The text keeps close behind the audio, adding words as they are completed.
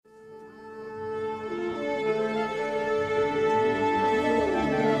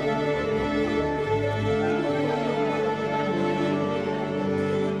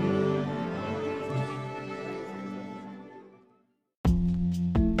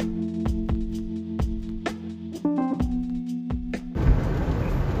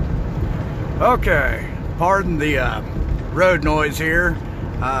Okay, pardon the road noise here,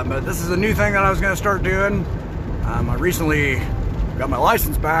 but this is a new thing that I was going to start doing. I recently got my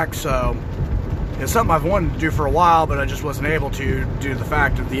license back, so it's something I've wanted to do for a while, but I just wasn't able to due to the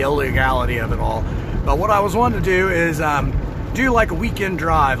fact of the illegality of it all. But what I was wanting to do is do like a weekend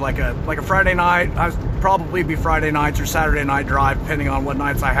drive, like a Friday night. I'd probably be Friday nights or Saturday night drive, depending on what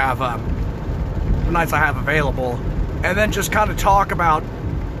nights I have available, and then just kind of talk about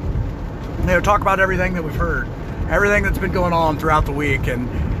everything that we've heard, everything that's been going on throughout the week, and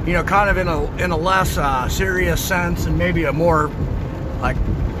kind of in a less serious sense, and maybe a more, like,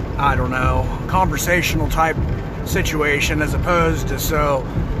 I don't know, conversational type situation, as opposed to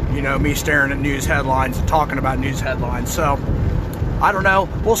me staring at news headlines and talking about news headlines. So I don't know,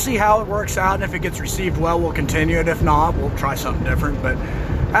 we'll see how it works out, and if it gets received well, we'll continue it. If not, we'll try something different. But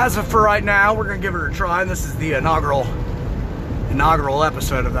as of for right now, we're gonna give it a try, and this is the inaugural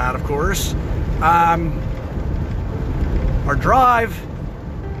episode of that, of course. Our drive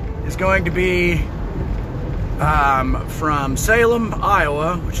is going to be from Salem,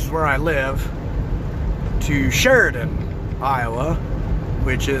 Iowa, which is where I live, to Sheridan, Iowa,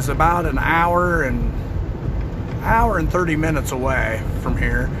 which is about an hour and 30 minutes away from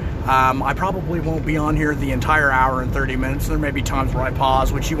here. I probably won't be on here the entire hour and 30 minutes. There may be times where I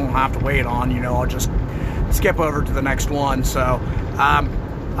pause, which you won't have to wait on. I'll just skip over to the next one. So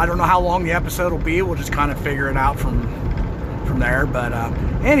I don't know how long the episode will be. We'll just kind of figure it out from there. But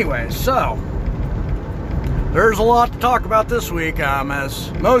anyway, so there's a lot to talk about this week,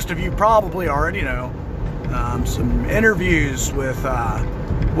 as most of you probably already know. Some interviews with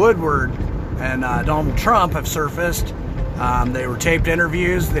Woodward and Donald Trump have surfaced. They were taped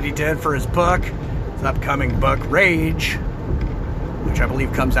interviews that he did for his book, his upcoming book, Rage, which I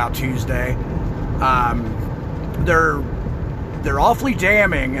believe comes out Tuesday. They're awfully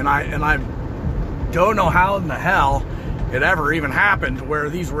damning, and I don't know how in the hell it ever even happened where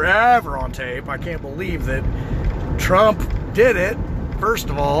these were ever on tape. I can't believe that Trump did it, first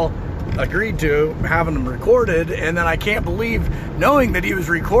of all, agreed to having them recorded, and then I can't believe, knowing that he was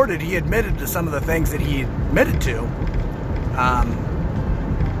recorded, he admitted to some of the things that he admitted to.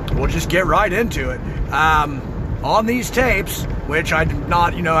 We'll just get right into it. On these tapes, which I'm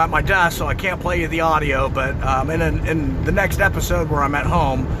not, at my desk, so I can't play you the audio, but in the next episode where I'm at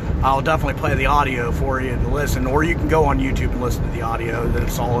home, I'll definitely play the audio for you to listen, or you can go on YouTube and listen to the audio.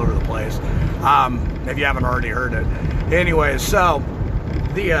 It's all over the place, if you haven't already heard it. Anyways, so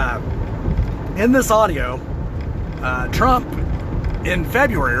in this audio, Trump in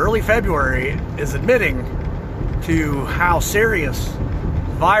early February, is admitting to how serious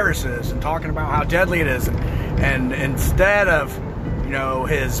the virus is and talking about how deadly it is, and instead of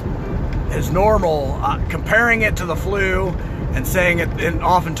his normal comparing it to the flu and saying it, and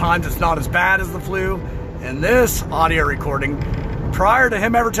oftentimes it's not as bad as the flu, in this audio recording, prior to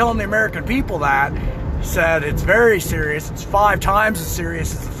him ever telling the American people that, he said it's very serious. It's 5 times as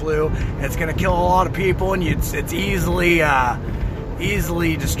serious as the flu, and it's going to kill a lot of people, and it's easily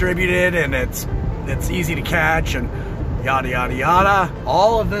distributed, and it's easy to catch, and yada yada yada.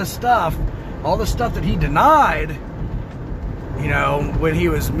 All of this stuff, all the stuff that he denied, when he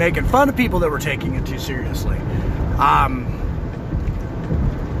was making fun of people that were taking it too seriously.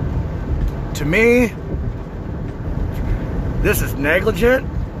 To me, this is negligent.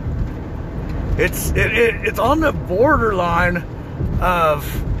 It's on the borderline of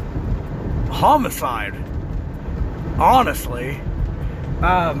homicide, honestly.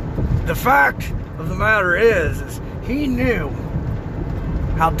 The fact of the matter is he knew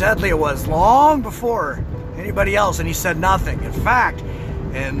how deadly it was long before anybody else, and he said nothing. In fact,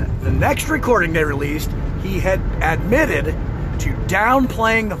 in the next recording they released, he had admitted to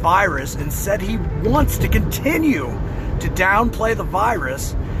downplaying the virus and said he wants to continue to downplay the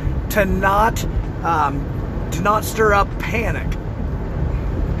virus to not stir up panic.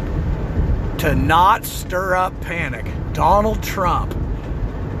 To not stir up panic. Donald Trump,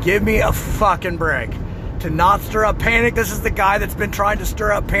 give me a fucking break. To not stir up panic. This is the guy that's been trying to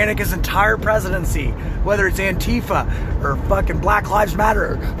stir up panic his entire presidency. Whether it's Antifa or fucking Black Lives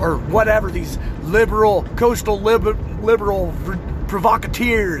Matter or whatever, these coastal liberal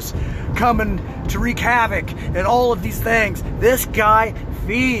provocateurs coming to wreak havoc and all of these things. This guy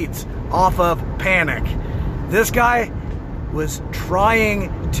feeds off of panic. This guy was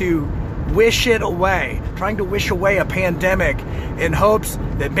trying to wish away a pandemic in hopes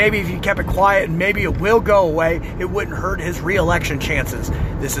that maybe if he kept it quiet and maybe it will go away, it wouldn't hurt his re-election chances.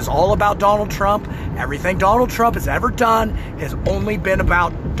 This is all about Donald Trump. Everything Donald Trump has ever done has only been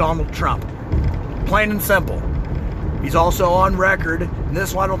about Donald Trump. Plain and simple. He's also on record, and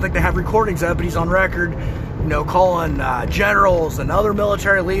this one I don't think they have recordings of, but he's on record, you know, calling generals and other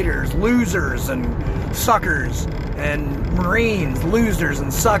military leaders losers and suckers, and Marines losers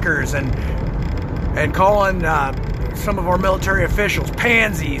and suckers, and calling some of our military officials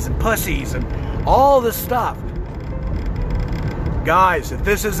pansies and pussies and all this stuff. Guys, if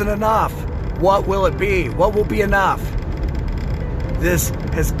this isn't enough, what will it be? What will be enough? This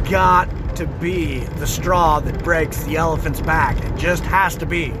has got to be the straw that breaks the elephant's back. It just has to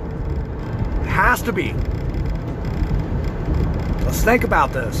be. It has to be. Let's think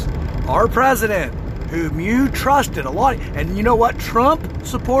about this. Our president, whom you trusted a lot, and you know what? Trump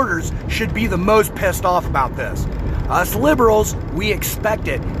supporters should be the most pissed off about this. Us liberals, we expect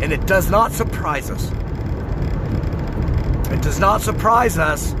it, and it does not surprise us. It does not surprise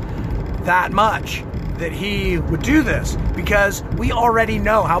us that much that he would do this, because we already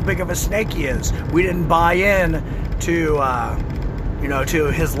know how big of a snake he is. We didn't buy in to,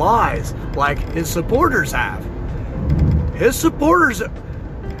 to his lies like his supporters have. His supporters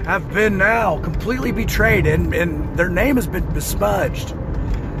have been now completely betrayed, and their name has been besmudged.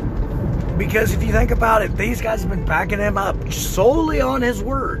 Because if you think about it, these guys have been backing him up solely on his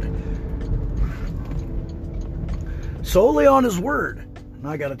word. Solely on his word.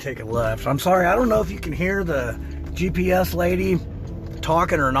 I gotta take a left. I'm sorry, I don't know if you can hear the GPS lady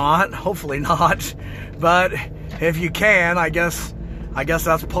talking or not. Hopefully not. But if you can, I guess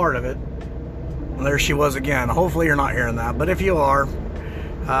that's part of it. There she was again. Hopefully you're not hearing that. But if you are,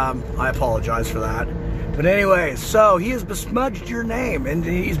 I apologize for that. But anyway, so he has besmudged your name, and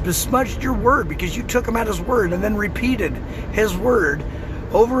he's besmudged your word because you took him at his word and then repeated his word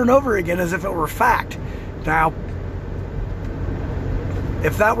over and over again as if it were fact. Now,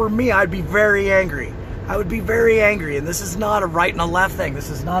 if that were me, I'd be very angry. I would be very angry, and this is not a right and a left thing. This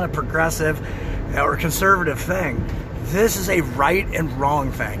is not a progressive or conservative thing. This is a right and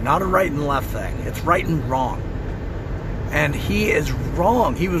wrong thing, not a right and left thing. It's right and wrong. And he is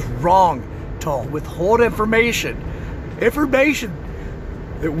wrong. He was wrong to withhold information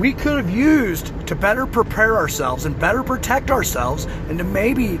that we could have used to better prepare ourselves and better protect ourselves, and to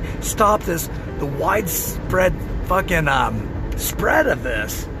maybe stop the widespread fucking spread of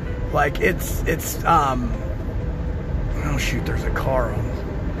this. Like it's oh shoot, there's a car on.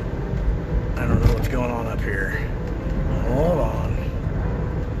 I don't know what's going on up here. Hold on.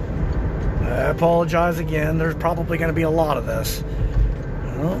 I apologize again. There's probably going to be a lot of this.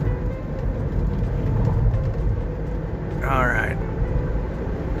 All right.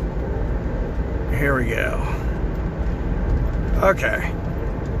 Here we go. Okay.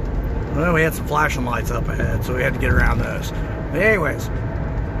 Well, we had some flashing lights up ahead, so we had to get around those. But anyways.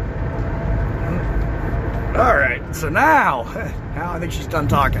 All right. So now I think she's done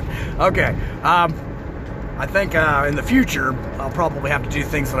talking. Okay. I think in the future, I'll probably have to do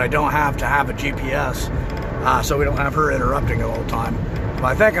things that I don't have to have a GPS, so we don't have her interrupting all the time. But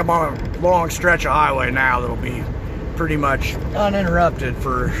I think I'm on a long stretch of highway now that'll be pretty much uninterrupted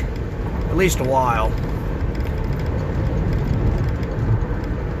for at least a while.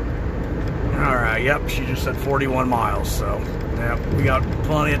 Alright, yep, she just said 41 miles, so yep, we got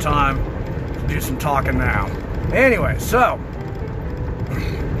plenty of time to do some talking now. Anyway, so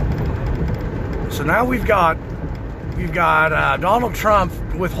now we've got Donald Trump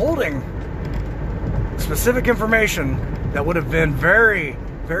withholding specific information that would have been very,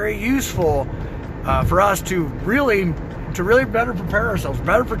 very useful for us to really better prepare ourselves,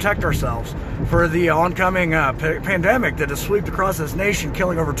 better protect ourselves for the oncoming pandemic that has swept across this nation,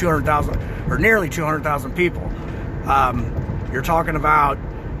 killing over 200,000 or nearly 200,000 people. You're talking about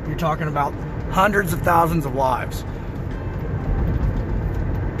hundreds of thousands of lives.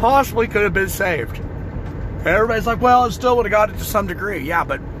 Possibly could have been saved. And everybody's like, well, it still would have got it to some degree. Yeah,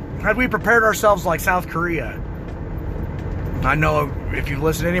 but had we prepared ourselves like South Korea? I know if you've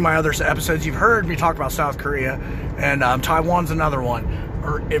listened to any of my other episodes, you've heard me talk about South Korea, and Taiwan's another one.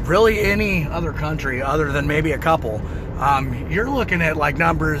 Or if really any other country other than maybe a couple, you're looking at like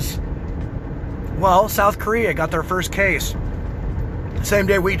numbers. Well, South Korea got their first case the same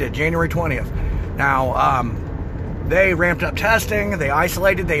day we did, January 20th. Now, they ramped up testing, they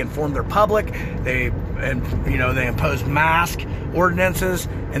isolated, they informed their public, they imposed mask ordinances,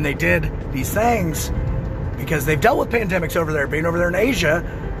 and they did these things because they've dealt with pandemics over there. Being over there in Asia,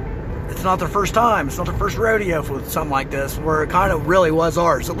 it's not their first time. It's not their first rodeo with something like this, where it kind of really was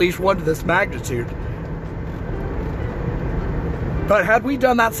ours, at least one to this magnitude. But had we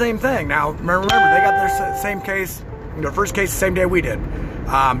done that same thing, now remember they got their same case, their first case the same day we did.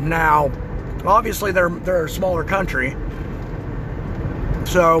 Now, obviously they're a smaller country,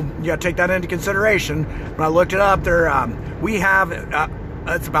 So you got to take that into consideration. When I looked it up, we have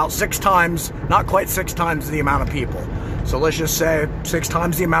it's about 6 times, not quite 6 times the amount of people. So let's just say 6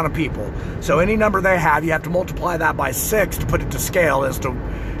 times the amount of people. So any number they have, you have to multiply that by 6 to put it to scale as to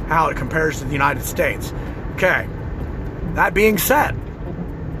how it compares to the United States. Okay. That being said,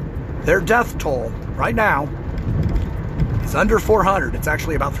 their death toll right now is under 400. It's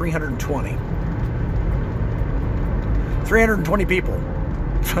actually about 320. 320 people.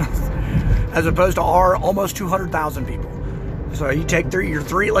 As opposed to our almost 200,000 people. So you take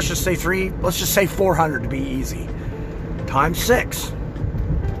let's just say 400 to be easy. Times 6.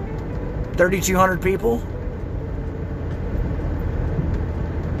 3,200 people?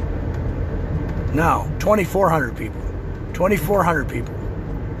 No, 2,400 people. 2,400 people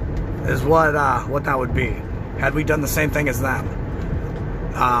is what that would be had we done the same thing as them.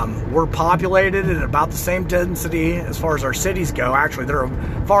 We're populated at about the same density as far as our cities go. Actually, they're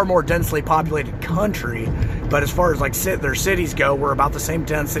a far more densely populated country, but as far as like their cities go, we're about the same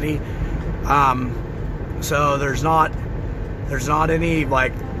density. So there's not any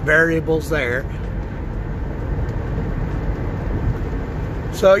like variables there.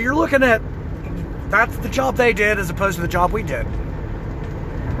 So you're looking at, that's the job they did as opposed to the job we did.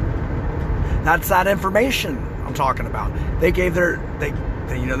 That's that information I'm talking about. They gave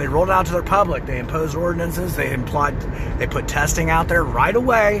they rolled it out to their public. They imposed ordinances. They put testing out there right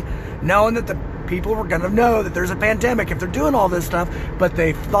away, knowing that the people were going to know that there's a pandemic if they're doing all this stuff. But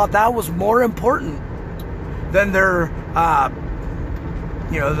they thought that was more important than their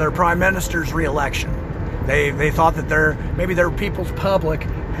prime minister's reelection. They thought that maybe their people's public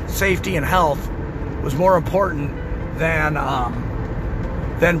safety and health was more important than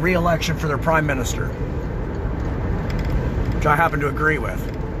re-election for their prime minister, which I happen to agree with.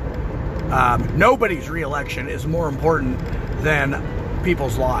 Nobody's re-election is more important than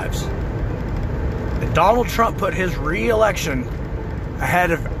people's lives. And Donald Trump put his re-election ahead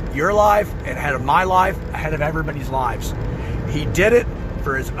of your life, and ahead of my life, ahead of everybody's lives. He did it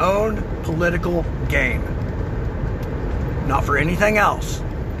for his own political gain. Not for anything else.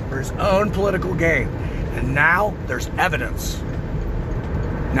 For his own political gain. And now there's evidence.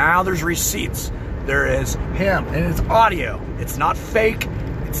 Now there's receipts. There is him and it's audio. It's not fake.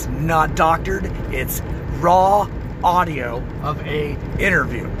 It's not doctored. It's raw audio of a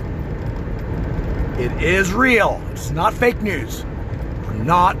interview. It is real. It's not fake news. I'm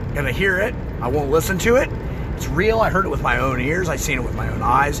not going to hear it. I won't listen to it. It's real. I heard it with my own ears. I've seen it with my own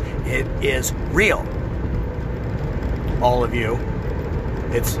eyes. It is real. All of you.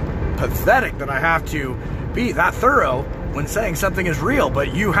 It's pathetic that I have to be that thorough when saying something is real,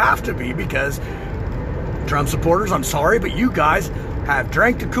 but you have to be, because Trump supporters, I'm sorry, but you guys have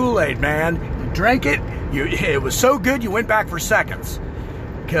drank the Kool-Aid, man. You drank it. It was so good you went back for seconds,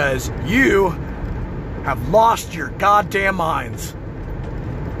 because you have lost your goddamn minds.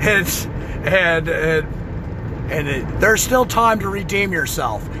 There's still time to redeem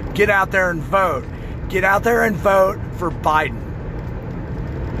yourself. Get out there and vote. Get out there and vote for Biden.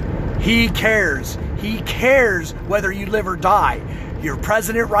 He cares. He cares whether you live or die. Your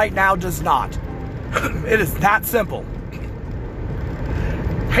president right now does not. It is that simple.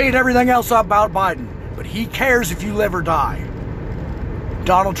 Hate everything else about Biden, but he cares if you live or die.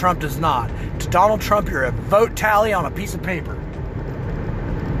 Donald Trump does not. To Donald Trump, you're a vote tally on a piece of paper.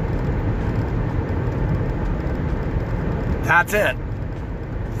 That's it.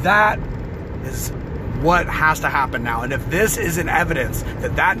 That is what has to happen now. And if this isn't evidence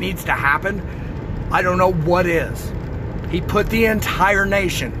that needs to happen, I don't know what is. He put the entire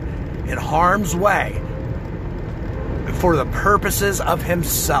nation in harm's way for the purposes of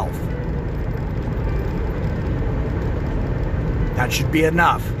himself. That should be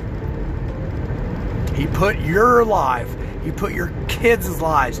enough. He put your life, he put your kids'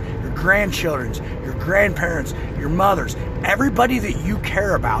 lives, your grandchildren's, your grandparents, your mothers, everybody that you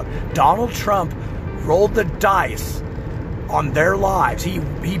care about. Donald Trump rolled the dice on their lives. He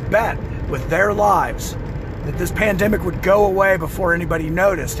bet with their lives that this pandemic would go away before anybody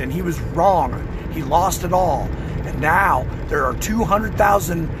noticed, and he was wrong. He lost it all. And now there are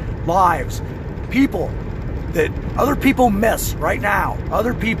 200,000 lives, people that other people miss right now.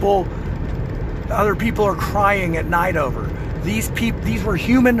 Other people are crying at night over. These were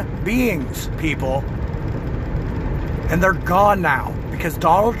human beings, people. And they're gone now because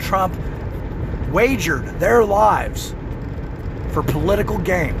Donald Trump wagered their lives for political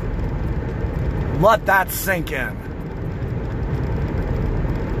gain. Let that sink in.